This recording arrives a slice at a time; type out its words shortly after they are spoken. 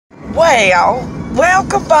Well,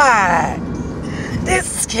 welcome back.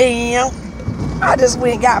 This is Kim. I just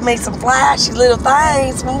went and got me some flashy little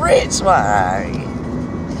things from Richway.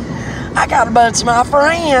 I got a bunch of my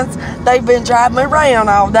friends. They've been driving me around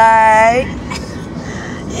all day.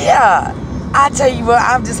 Yeah, I tell you what,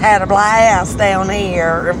 I've just had a blast down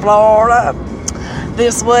here in Florida.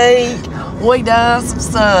 This week, we done some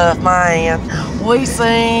stuff, man. We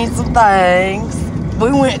seen some things.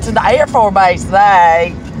 We went to the Air Force Base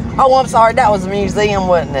today. Oh, I'm sorry, that was a museum,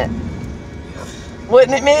 wasn't it?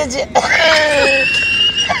 Wasn't it, midget?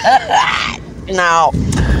 No,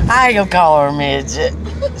 I ain't gonna call her a midget.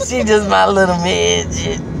 She just my little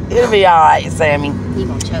midget. It'll be alright, Sammy. He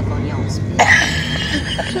gonna choke on yours.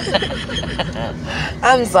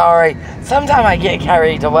 I'm sorry. Sometimes I get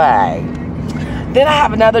carried away. Then I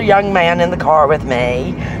have another young man in the car with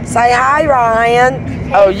me. Say hi,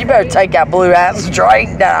 Ryan. Oh, you better take that blue ass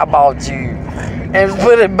drink that I bought you and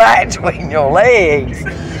put it back between your legs.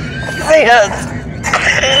 See us.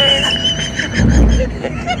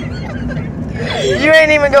 You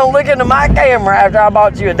ain't even gonna look into my camera after I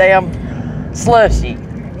bought you a damn slushie.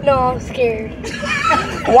 No, I'm scared.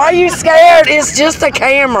 Why are you scared? It's just a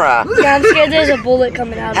camera. Yeah, I'm scared there's a bullet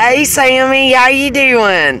coming out. Hey, Sammy, how you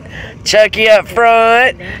doing? Chucky up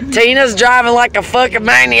front. Tina's driving like a fucking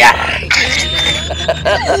maniac.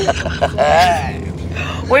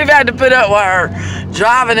 We've had to put up with her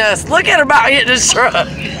driving us. Look at her about hitting the truck.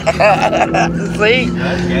 See?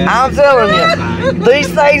 I'm telling you, these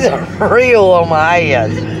things are real on my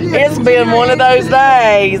head. It's been one of those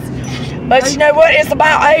days. But you know what? It's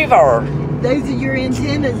about over. Those are your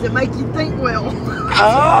antennas that make you think well.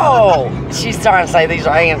 Oh, she's trying to say these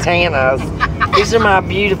are antennas. These are my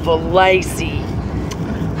beautiful lacy.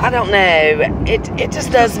 I don't know. It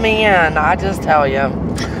just does me in. I just tell you.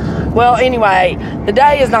 Well, anyway, the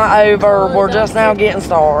day is not over. We're just now getting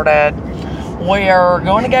started. We're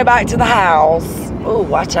going to go back to the house. Oh,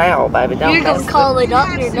 watch out, baby! Don't. You're gonna call it up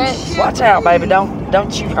your neck. Watch out, baby!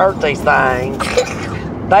 Don't you hurt these things.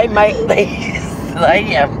 They make these. They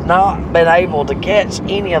have not been able to catch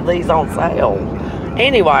any of these on sale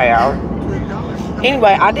anywhere.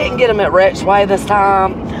 Anyway, I didn't get them at Richway this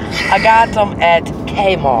time. I got them at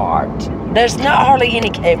Kmart. There's not hardly any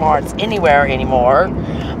Kmarts anywhere anymore,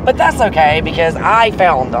 but that's okay because I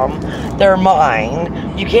found them. They're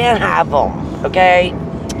mine. You can't have them, okay?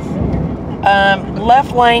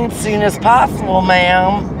 Left lane soon as possible,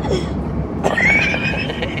 ma'am.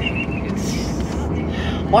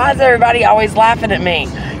 Why is everybody always laughing at me?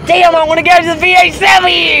 Damn, I want to go to the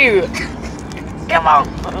VHW! Come on.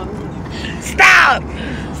 Stop!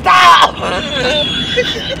 Stop!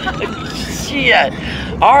 Shit.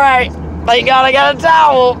 Alright, thank God I got a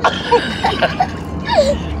towel.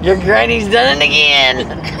 Your granny's done it again.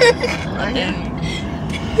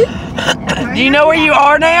 Do you know where you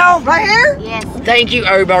are now? Right here? Yes. Thank you,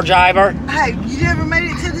 Uber driver. Hey, you never made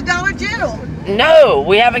it to the Dollar General. No,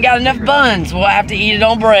 we haven't got enough buns. We'll have to eat it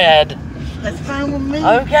on bread. That's fine with me.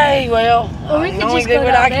 Okay, well, Or we I could can only just do go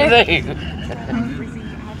what down I can do.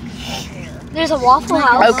 There's a Waffle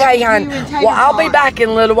House. Okay, hon. Well, I'll be back in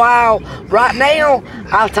a little while. Right now,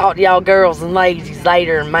 I'll talk to y'all girls and ladies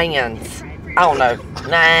later and mans. Oh, no.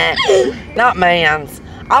 Nah, not mans.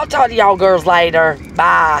 I'll talk to y'all girls later.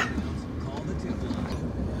 Bye.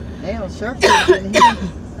 Damn, sure. What?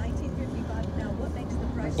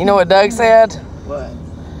 You know what Doug said?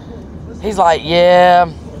 He's like, yeah,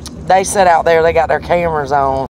 they sit out there, they got their cameras on.